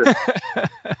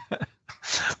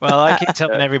 Well, I keep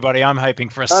telling everybody I'm hoping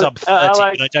for a sub-30,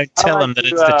 but I don't tell them that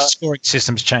the scoring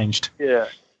system's changed. Yeah.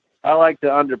 I like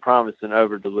to under-promise and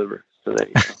over-deliver. So there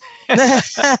you go.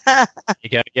 You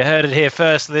go. You heard it here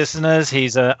first, listeners.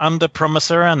 He's an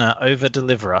under-promiser and an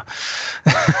over-deliverer.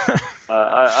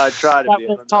 I try to be.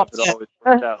 It always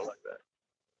works out like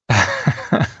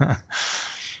that.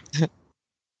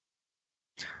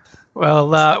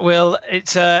 Well, Will,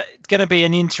 it's going to be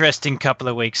an interesting couple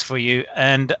of weeks for you,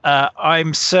 and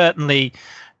I'm certainly,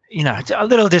 a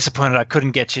little disappointed I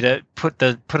couldn't get you to put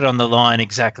it on the line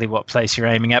exactly what place you're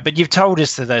aiming at. But you've told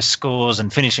us that those scores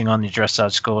and finishing on the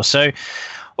dressage score. So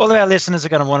all of our listeners are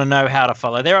going to want to know how to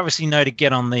follow. They obviously know to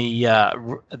get on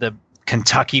the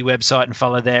Kentucky website and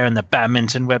follow there, and the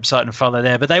Badminton website and follow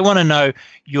there. But they want to know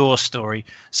your story.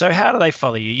 So how do they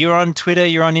follow you? You're on Twitter,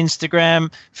 you're on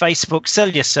Instagram, Facebook. Sell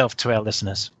yourself to our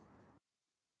listeners.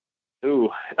 Ooh,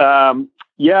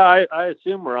 yeah, I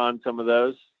assume we're on some of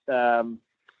those. I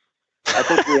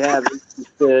think we have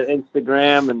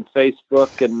Instagram and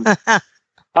Facebook, and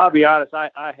I'll be honest,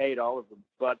 I hate all of them.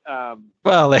 But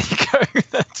well, there you go.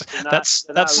 That's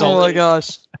oh my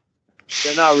gosh,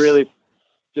 they're not really.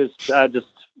 They're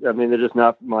just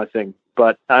not my thing.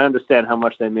 But I understand how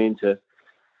much they mean to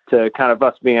kind of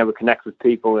us being able to connect with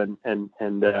people and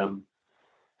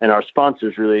our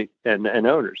sponsors really and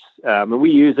owners. And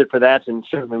we use it for that, and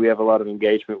certainly we have a lot of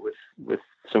engagement with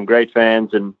some great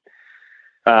fans. And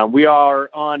we are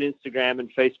on Instagram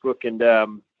and Facebook,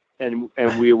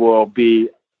 and we will be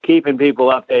keeping people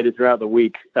updated throughout the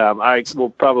week. I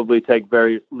will probably take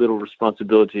very little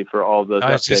responsibility for all of those.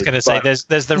 I was just going to say, there's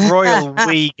the royal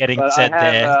we getting said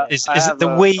there. Is it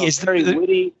the we? Is very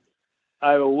witty?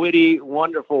 I have a witty,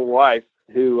 wonderful wife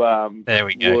who there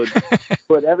we go.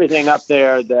 put everything up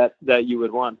there that you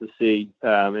would want to see,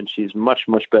 and she's much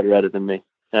better at it than me.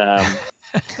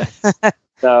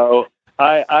 So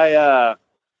I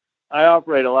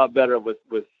operate a lot better with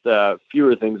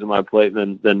fewer things on my plate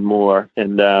than more,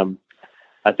 and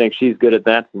I think she's good at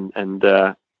that, and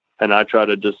I try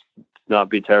to just not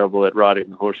be terrible at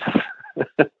riding horses.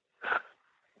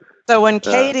 So when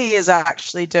Katie is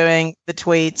actually doing the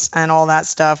tweets and all that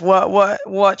stuff,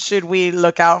 what should we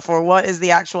look out for? What is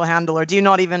the actual handle, or do you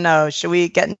not even know? Should we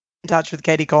get in touch with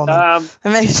Katie Coleman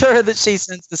and make sure that she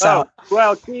sends this out?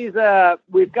 Well, she's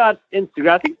we've got Instagram.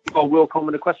 I think it's called Will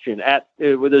Coleman Equestrian.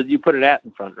 You put an @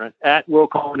 in front, right? @ Will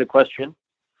Coleman Equestrian,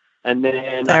 and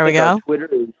then there we go. Twitter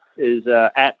is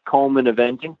 @ Coleman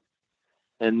Eventing.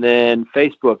 And then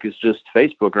Facebook is just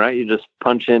Facebook, right? You just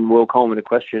punch in Will Coleman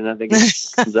Equestrian. I think it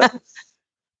comes up.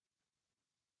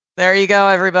 There you go,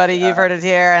 everybody. You've heard it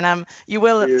here. And you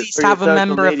will at least have a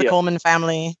member of the Coleman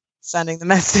family sending the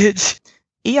message.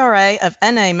 ERA of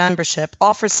NA membership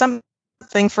offers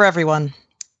something for everyone.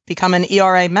 Become an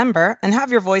ERA member and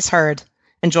have your voice heard.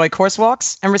 Enjoy course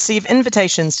walks and receive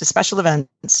invitations to special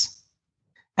events.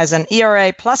 As an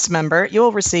ERA Plus member, you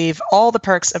will receive all the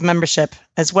perks of membership,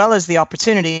 as well as the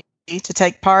opportunity to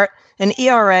take part in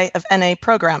ERA of NA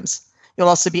programs. You'll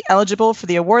also be eligible for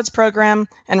the awards program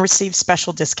and receive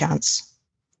special discounts.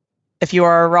 If you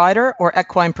are a rider or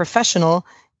equine professional,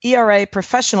 ERA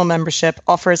Professional membership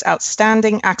offers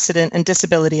outstanding accident and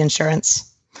disability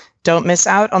insurance. Don't miss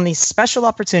out on these special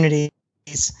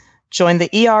opportunities. Join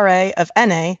the ERA of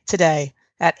NA today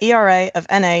at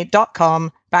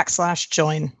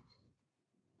eraofna.com/join.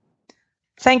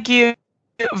 Thank you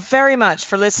very much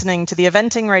for listening to the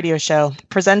Eventing Radio Show,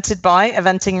 presented by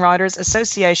Eventing Riders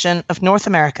Association of North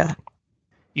America.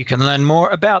 You can learn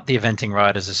more about the Eventing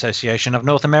Riders Association of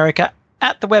North America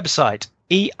at the website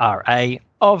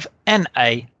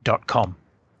eraofna.com.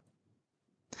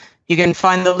 You can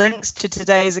find the links to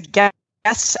today's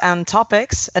guests and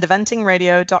topics at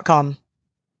eventingradio.com.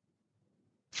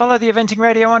 Follow the Eventing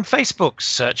Radio on Facebook.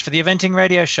 Search for the Eventing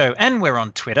Radio Show, and we're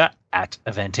on Twitter at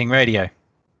Eventing Radio.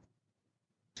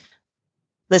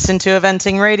 Listen to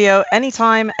Eventing Radio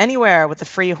anytime, anywhere with the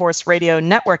free Horse Radio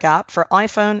Network app for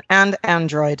iPhone and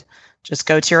Android. Just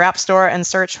go to your app store and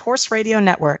search Horse Radio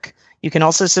Network. You can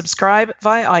also subscribe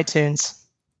via iTunes.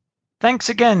 Thanks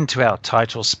again to our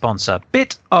title sponsor,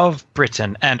 Bit of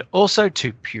Britain, and also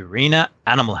to Purina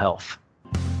Animal Health.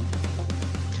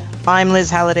 I'm Liz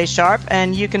Halliday Sharp,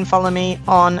 and you can follow me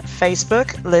on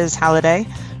Facebook, Liz Halliday,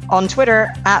 on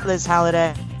Twitter, @Liz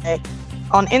Halliday,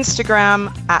 on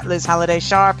Instagram, @Liz Halliday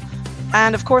Sharp,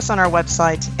 and of course on our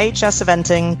website,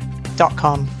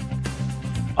 hseventing.com.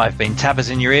 I've been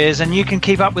Tappers in your ears, and you can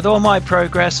keep up with all my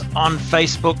progress on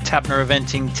Facebook, Tapner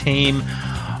Eventing Team,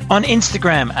 on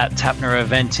Instagram @Tapner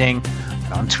Eventing,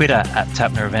 and on Twitter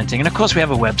 @Tapner Eventing, and of course we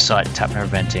have a website,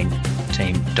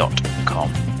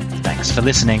 tapnereventingteam.com. Thanks for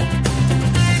listening.